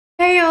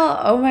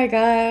y'all. Oh my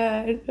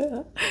god.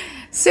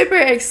 Super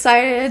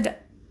excited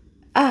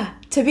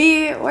to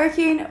be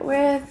working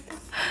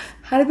with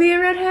How to Be a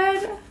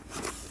Redhead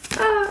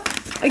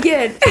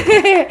again.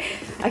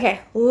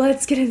 Okay,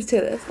 let's get into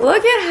this.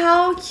 Look at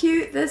how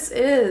cute this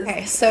is.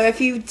 Okay, so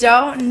if you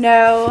don't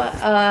know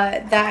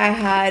that I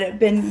had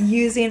been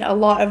using a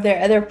lot of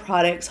their other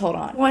products, hold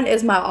on. One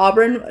is my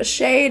Auburn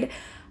shade.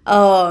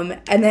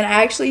 And then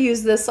I actually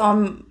use this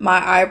on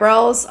my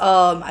eyebrows.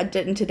 I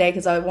didn't today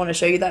because I want to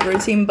show you that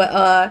routine,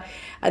 but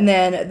and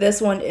then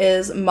this one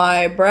is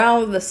my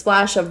brown with a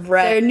splash of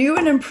red. Their new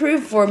and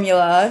improved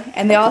formula,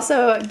 and they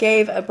also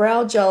gave a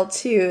brow gel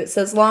too. It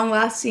says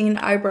long-lasting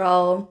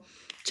eyebrow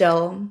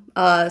gel,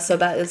 so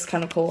that is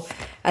kind of cool.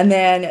 And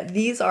then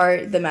these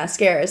are the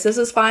mascaras. This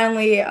is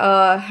finally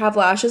Have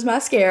Lashes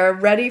mascara,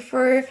 ready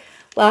for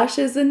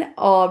lashes in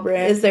Auburn.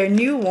 Is their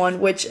new one,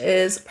 which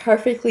is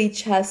Perfectly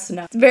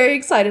Chestnut. Very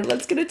excited.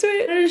 Let's get into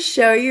it. I'm gonna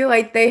show you,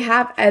 like, they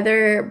have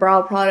other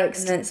brow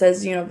products and it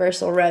says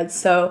Universal Red.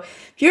 So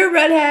if you're a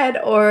redhead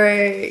or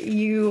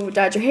you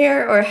dyed your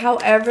hair or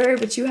however,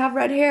 but you have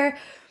red hair,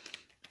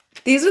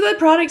 these are the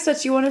products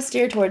that you want to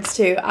steer towards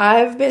too.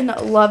 I've been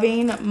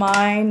loving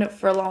mine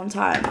for a long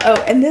time.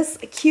 Oh, and this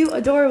cute,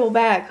 adorable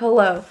bag.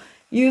 Hello.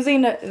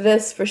 Using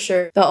this for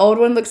sure. The old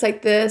one looks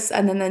like this,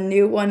 and then the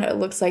new one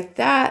looks like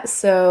that.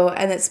 So,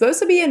 and it's supposed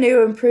to be a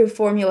new improved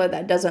formula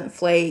that doesn't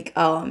flake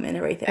and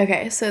everything.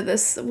 Okay, so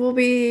this will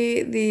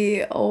be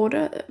the old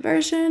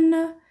version.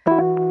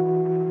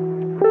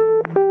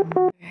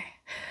 Okay.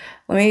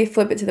 Let me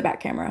flip it to the back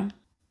camera.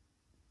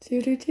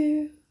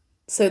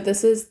 So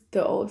this is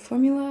the old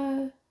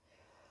formula.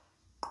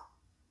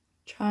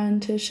 Trying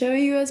to show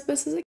you as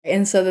best as I can.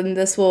 And so then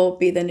this will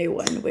be the new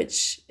one,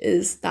 which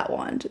is that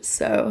wand.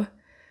 So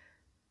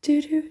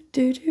and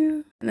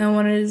then I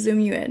wanted to zoom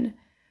you in.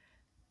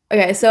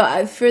 Okay,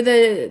 so for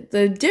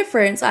the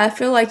difference, I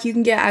feel like you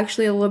can get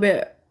actually a little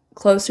bit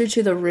closer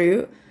to the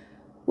root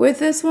with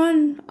this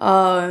one,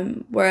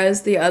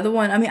 whereas the other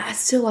one, I mean, I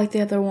still like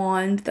the other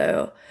wand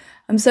though.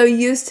 I'm so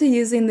used to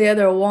using the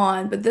other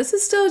wand, but this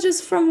is still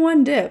just from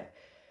one dip.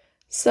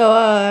 So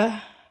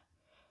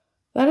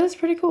that is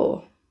pretty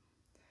cool.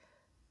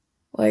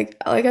 Like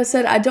I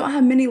said, I don't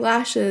have many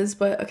lashes,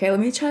 but okay, let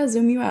me try to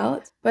zoom you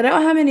out. But I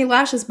don't have many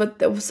lashes, but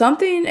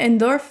something in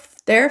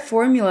their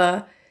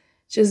formula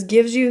just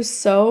gives you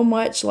so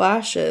much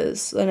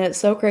lashes, and it's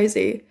so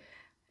crazy.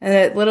 And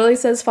it literally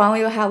says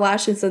finally have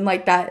lashes, and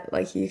like that,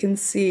 like you can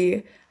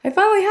see, I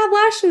finally have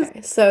lashes.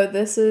 Okay, so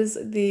this is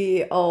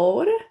the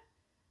old,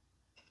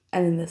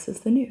 and then this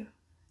is the new.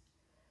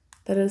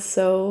 That is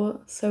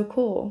so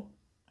cool.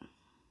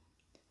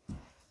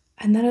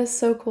 And that is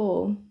so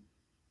cool.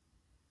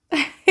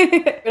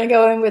 We're gonna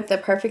go in with the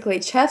Perfectly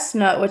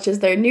Chestnut, which is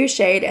their new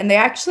shade, and they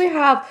actually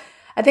have,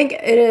 I think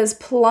it is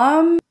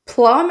plum,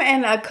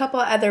 and a couple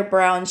other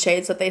brown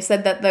shades that they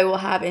said that they will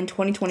have in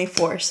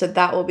 2024. So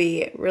that will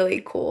be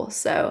really cool.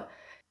 So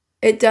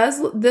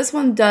this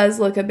one does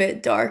look a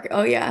bit dark.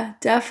 Oh yeah,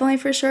 definitely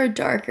for sure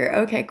darker.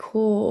 Okay,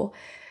 cool.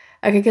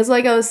 Okay, because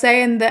like I was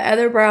saying, the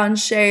other brown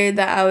shade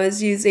that I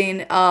was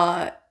using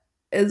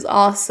is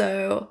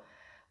also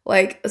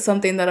like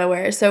something that I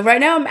wear. So right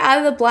now I'm out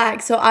of the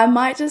black, so I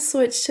might just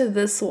switch to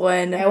this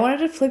one. I wanted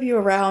to flip you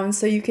around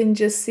so you can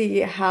just see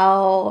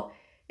how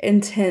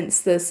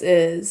intense this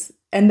is.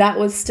 And that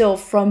was still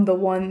from the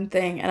one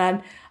thing. And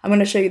I'm going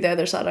to show you the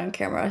other side on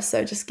camera,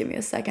 so just give me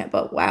a second.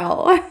 But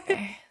wow.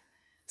 Okay.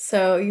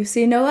 So you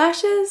see no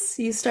lashes,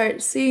 you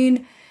start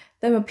seeing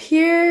them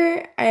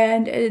appear,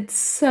 and it's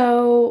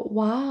so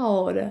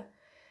wild.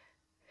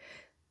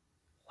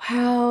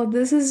 Wow,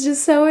 this is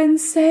just so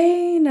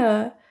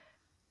insane.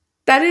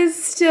 That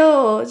is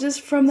still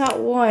just from that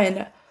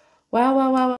one. Wow.